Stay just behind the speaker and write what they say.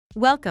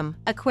Welcome,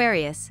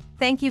 Aquarius.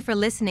 Thank you for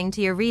listening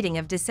to your reading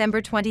of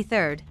December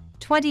 23rd,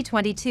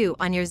 2022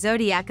 on your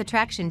Zodiac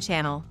Attraction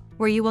channel,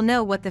 where you will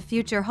know what the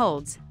future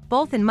holds,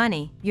 both in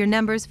money, your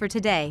numbers for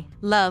today,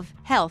 love,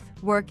 health,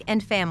 work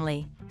and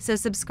family. So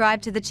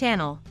subscribe to the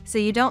channel, so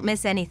you don't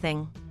miss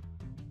anything.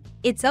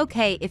 It's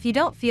okay if you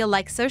don't feel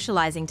like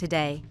socializing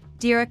today,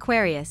 dear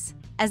Aquarius,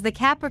 as the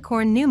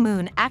Capricorn new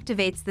moon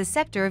activates the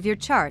sector of your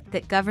chart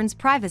that governs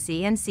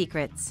privacy and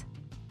secrets.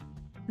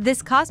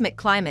 This cosmic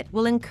climate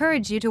will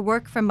encourage you to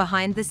work from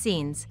behind the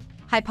scenes,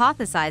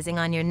 hypothesizing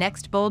on your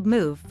next bold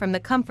move from the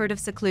comfort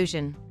of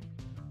seclusion.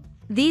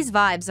 These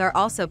vibes are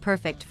also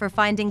perfect for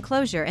finding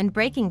closure and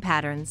breaking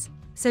patterns,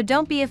 so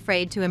don't be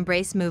afraid to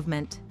embrace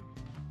movement.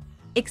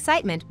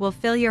 Excitement will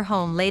fill your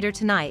home later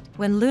tonight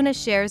when Luna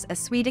shares a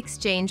sweet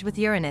exchange with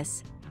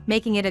Uranus,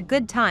 making it a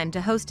good time to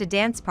host a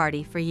dance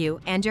party for you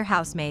and your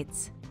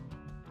housemates.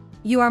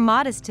 You are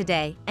modest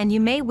today, and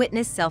you may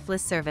witness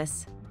selfless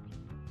service.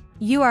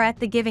 You are at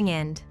the giving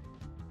end.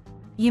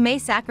 You may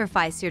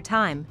sacrifice your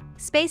time,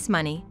 space,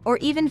 money, or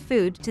even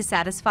food to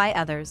satisfy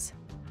others.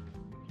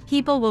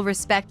 People will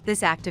respect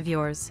this act of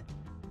yours.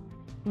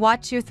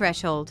 Watch your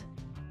threshold.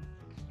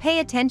 Pay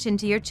attention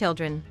to your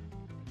children.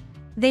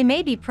 They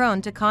may be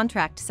prone to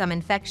contract some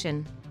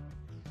infection.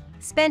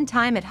 Spend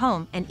time at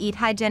home and eat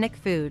hygienic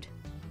food.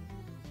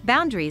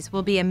 Boundaries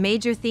will be a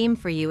major theme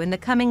for you in the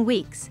coming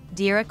weeks,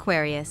 dear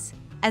Aquarius,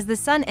 as the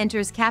Sun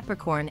enters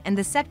Capricorn and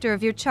the sector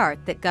of your chart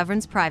that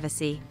governs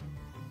privacy.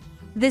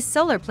 This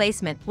solar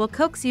placement will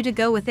coax you to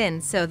go within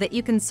so that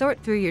you can sort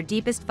through your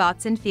deepest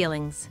thoughts and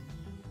feelings.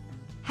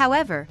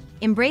 However,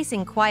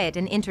 embracing quiet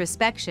and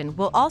introspection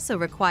will also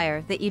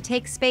require that you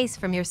take space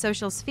from your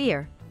social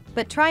sphere,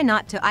 but try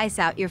not to ice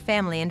out your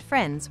family and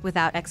friends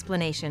without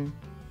explanation.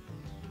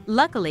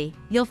 Luckily,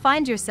 you'll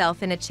find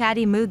yourself in a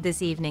chatty mood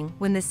this evening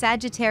when the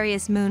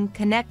Sagittarius moon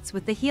connects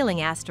with the healing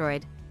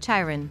asteroid,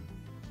 Chiron.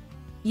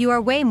 You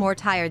are way more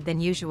tired than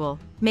usual,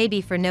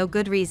 maybe for no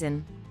good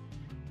reason.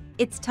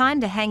 It's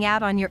time to hang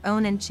out on your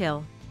own and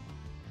chill.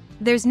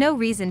 There's no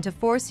reason to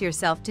force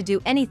yourself to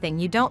do anything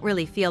you don't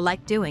really feel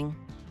like doing.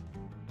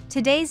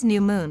 Today's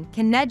new moon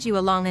can nudge you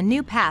along a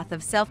new path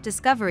of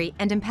self-discovery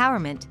and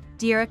empowerment,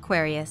 dear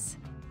Aquarius.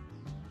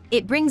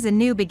 It brings a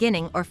new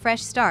beginning or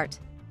fresh start,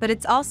 but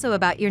it's also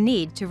about your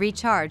need to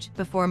recharge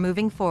before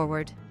moving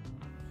forward.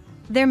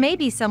 There may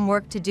be some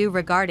work to do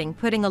regarding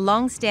putting a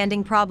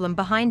long-standing problem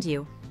behind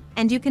you,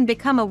 and you can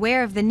become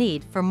aware of the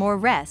need for more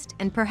rest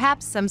and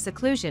perhaps some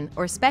seclusion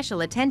or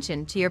special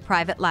attention to your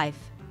private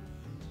life.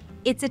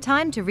 It's a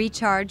time to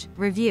recharge,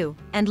 review,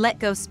 and let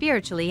go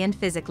spiritually and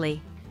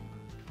physically.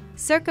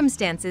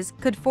 Circumstances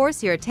could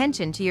force your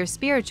attention to your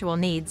spiritual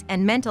needs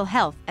and mental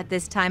health at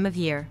this time of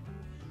year.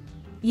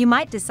 You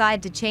might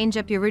decide to change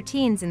up your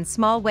routines in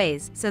small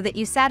ways so that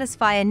you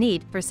satisfy a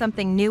need for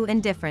something new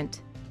and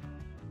different.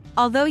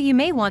 Although you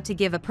may want to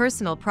give a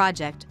personal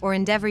project or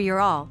endeavor your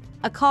all,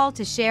 a call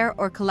to share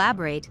or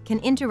collaborate can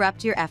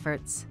interrupt your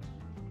efforts.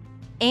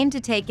 Aim to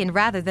take in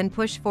rather than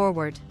push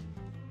forward.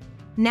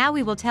 Now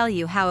we will tell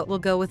you how it will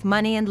go with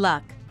money and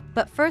luck,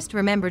 but first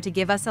remember to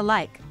give us a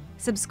like,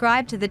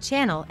 subscribe to the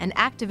channel and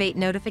activate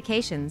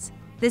notifications.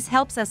 This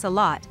helps us a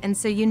lot and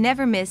so you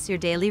never miss your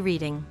daily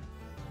reading.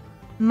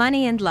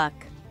 Money and luck.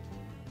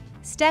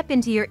 Step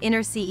into your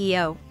inner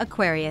CEO,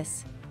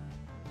 Aquarius.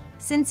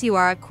 Since you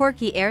are a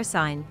quirky air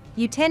sign,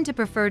 you tend to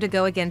prefer to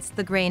go against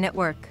the grain at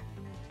work.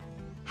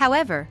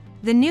 However,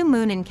 the new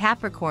moon in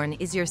Capricorn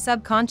is your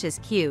subconscious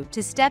cue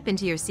to step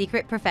into your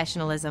secret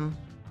professionalism.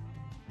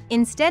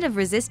 Instead of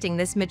resisting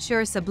this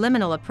mature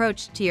subliminal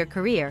approach to your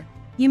career,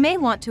 you may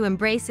want to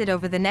embrace it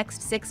over the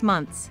next 6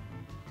 months.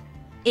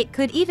 It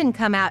could even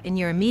come out in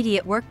your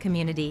immediate work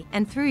community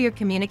and through your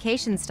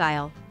communication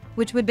style,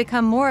 which would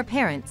become more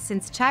apparent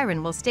since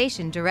Chiron will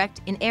station direct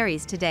in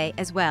Aries today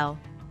as well.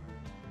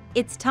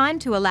 It's time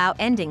to allow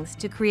endings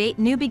to create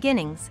new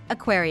beginnings,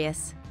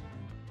 Aquarius.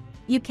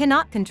 You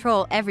cannot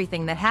control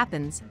everything that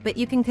happens, but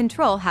you can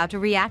control how to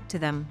react to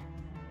them.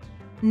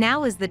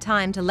 Now is the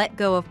time to let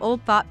go of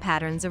old thought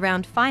patterns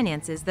around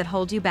finances that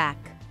hold you back.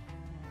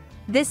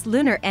 This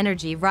lunar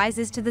energy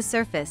rises to the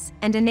surface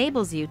and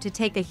enables you to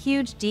take a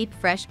huge, deep,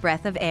 fresh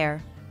breath of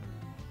air.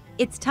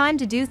 It's time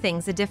to do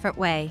things a different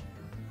way.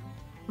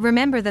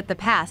 Remember that the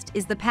past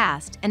is the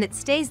past and it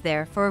stays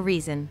there for a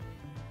reason.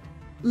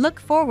 Look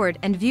forward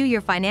and view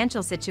your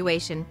financial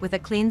situation with a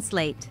clean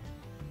slate.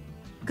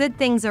 Good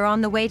things are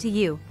on the way to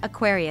you,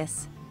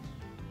 Aquarius.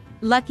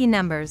 Lucky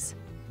numbers.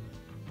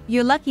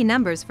 Your lucky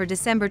numbers for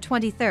December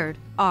 23rd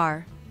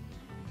are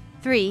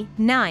 3,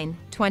 9,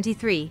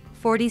 23,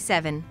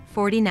 47,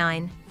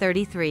 49,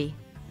 33.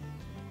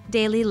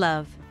 Daily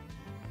love.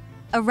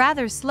 A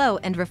rather slow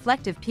and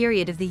reflective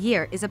period of the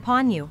year is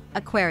upon you,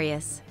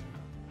 Aquarius.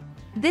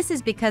 This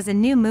is because a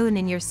new moon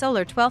in your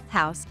solar 12th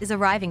house is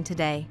arriving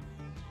today.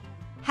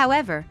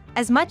 However,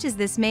 as much as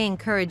this may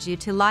encourage you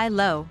to lie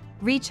low,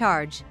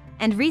 recharge,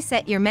 and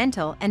reset your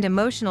mental and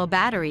emotional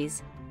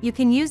batteries, you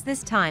can use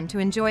this time to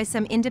enjoy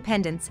some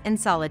independence and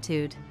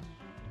solitude.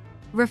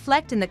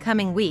 Reflect in the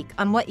coming week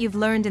on what you've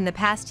learned in the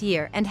past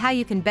year and how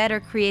you can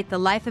better create the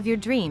life of your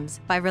dreams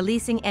by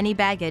releasing any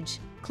baggage,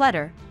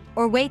 clutter,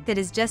 or weight that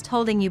is just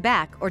holding you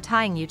back or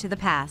tying you to the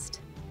past.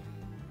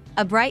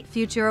 A bright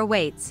future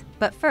awaits,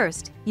 but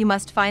first, you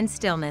must find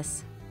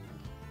stillness.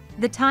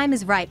 The time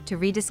is ripe to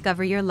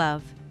rediscover your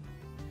love.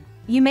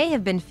 You may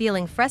have been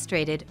feeling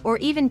frustrated or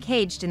even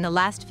caged in the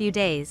last few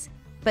days,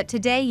 but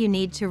today you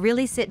need to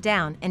really sit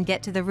down and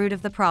get to the root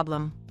of the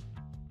problem.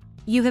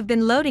 You have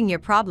been loading your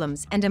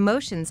problems and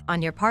emotions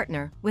on your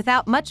partner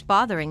without much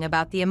bothering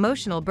about the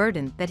emotional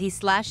burden that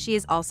he/she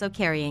is also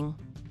carrying.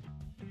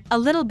 A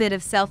little bit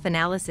of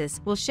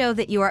self-analysis will show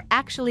that you are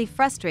actually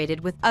frustrated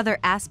with other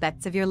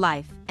aspects of your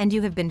life and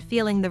you have been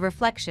feeling the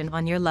reflection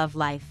on your love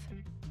life.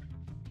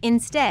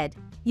 Instead,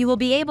 you will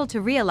be able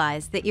to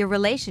realize that your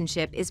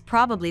relationship is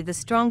probably the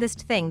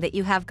strongest thing that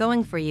you have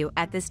going for you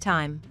at this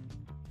time.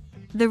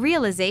 The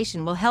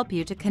realization will help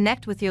you to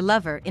connect with your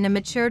lover in a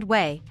matured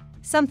way,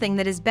 something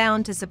that is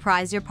bound to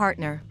surprise your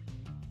partner.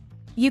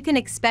 You can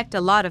expect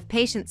a lot of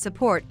patient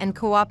support and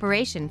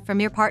cooperation from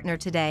your partner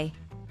today.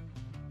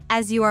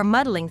 As you are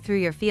muddling through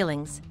your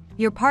feelings,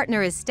 your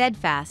partner is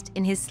steadfast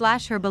in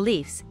his/her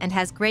beliefs and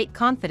has great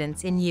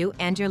confidence in you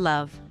and your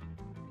love.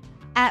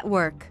 At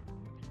work,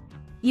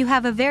 you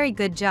have a very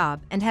good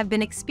job and have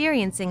been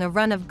experiencing a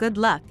run of good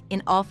luck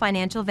in all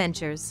financial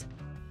ventures.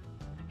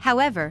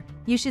 However,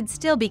 you should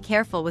still be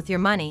careful with your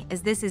money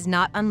as this is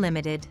not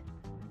unlimited.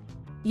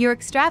 Your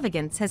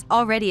extravagance has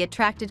already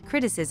attracted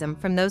criticism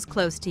from those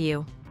close to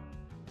you.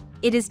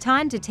 It is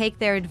time to take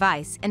their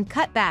advice and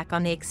cut back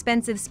on the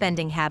expensive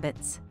spending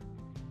habits.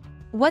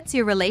 What's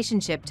your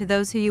relationship to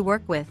those who you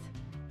work with?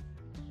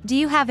 Do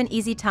you have an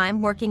easy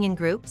time working in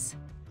groups?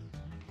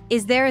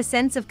 Is there a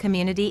sense of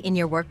community in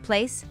your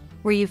workplace,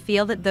 where you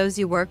feel that those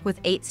you work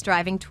with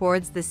striving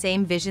towards the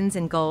same visions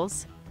and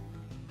goals?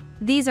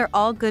 These are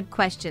all good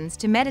questions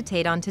to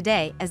meditate on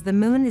today as the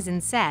moon is in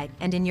Sag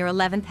and in your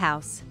 11th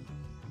house.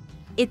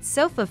 It's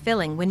so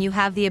fulfilling when you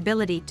have the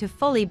ability to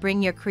fully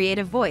bring your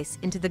creative voice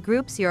into the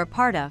groups you're a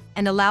part of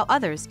and allow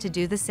others to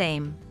do the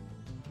same.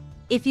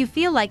 If you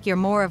feel like you're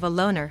more of a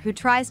loner who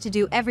tries to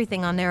do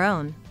everything on their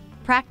own,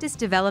 practice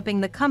developing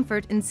the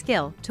comfort and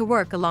skill to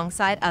work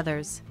alongside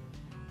others.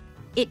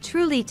 It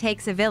truly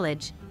takes a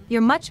village.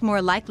 You're much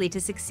more likely to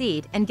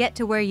succeed and get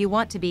to where you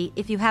want to be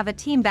if you have a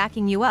team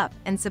backing you up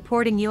and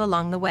supporting you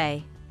along the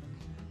way.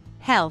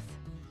 Health.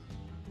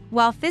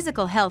 While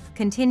physical health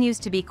continues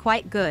to be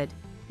quite good,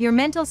 your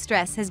mental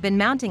stress has been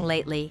mounting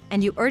lately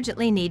and you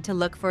urgently need to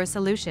look for a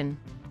solution.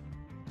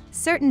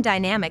 Certain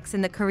dynamics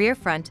in the career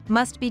front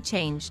must be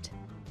changed.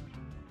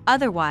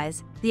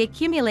 Otherwise, the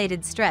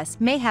accumulated stress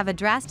may have a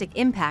drastic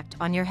impact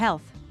on your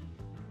health.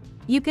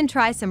 You can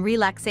try some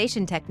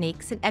relaxation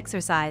techniques and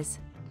exercise.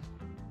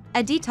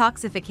 A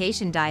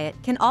detoxification diet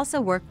can also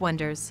work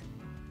wonders.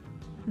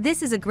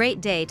 This is a great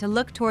day to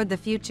look toward the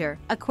future,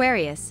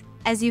 Aquarius,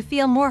 as you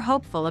feel more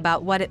hopeful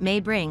about what it may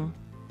bring.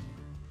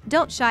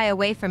 Don't shy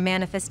away from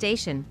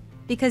manifestation,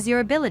 because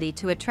your ability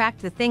to attract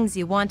the things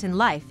you want in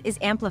life is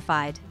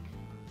amplified.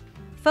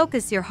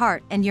 Focus your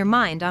heart and your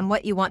mind on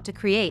what you want to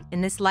create in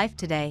this life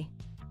today.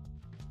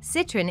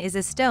 Citron is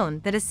a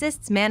stone that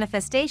assists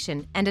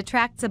manifestation and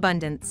attracts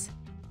abundance.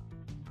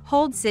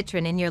 Hold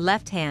citron in your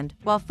left hand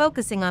while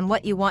focusing on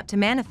what you want to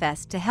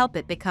manifest to help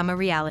it become a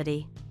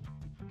reality.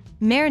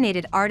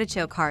 Marinated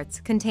artichoke hearts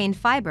contain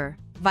fiber,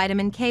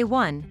 vitamin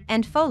K1,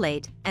 and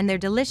folate, and they're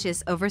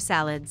delicious over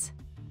salads.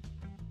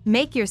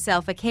 Make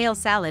yourself a kale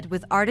salad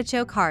with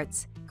artichoke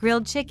hearts,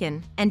 grilled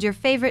chicken, and your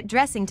favorite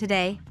dressing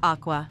today,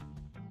 aqua.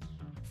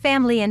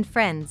 Family and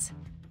friends.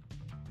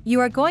 You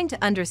are going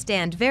to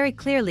understand very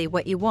clearly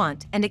what you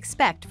want and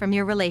expect from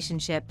your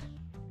relationship.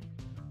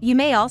 You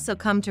may also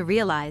come to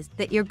realize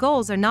that your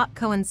goals are not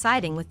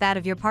coinciding with that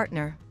of your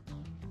partner.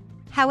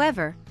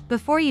 However,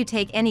 before you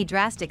take any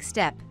drastic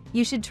step,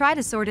 you should try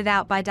to sort it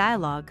out by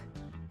dialogue.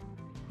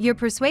 Your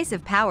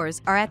persuasive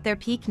powers are at their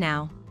peak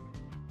now.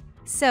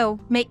 So,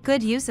 make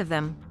good use of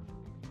them.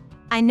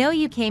 I know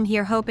you came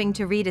here hoping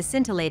to read a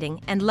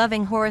scintillating and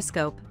loving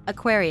horoscope,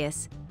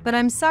 Aquarius, but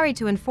I'm sorry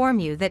to inform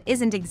you that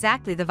isn't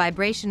exactly the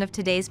vibration of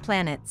today's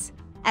planets,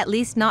 at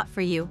least not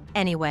for you,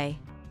 anyway.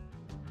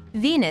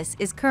 Venus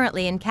is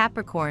currently in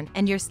Capricorn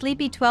and your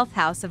sleepy 12th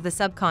house of the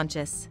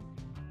subconscious.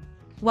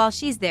 While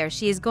she's there,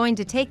 she is going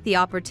to take the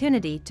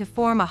opportunity to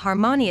form a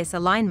harmonious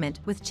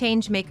alignment with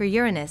changemaker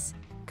Uranus,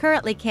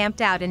 currently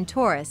camped out in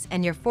Taurus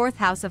and your 4th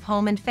house of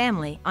home and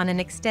family on an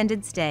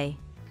extended stay.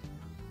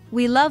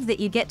 We love that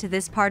you get to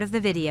this part of the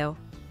video.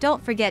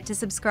 Don't forget to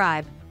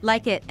subscribe,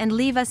 like it, and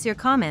leave us your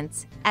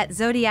comments. At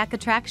Zodiac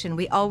Attraction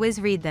we always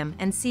read them,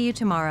 and see you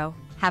tomorrow.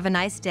 Have a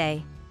nice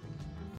day.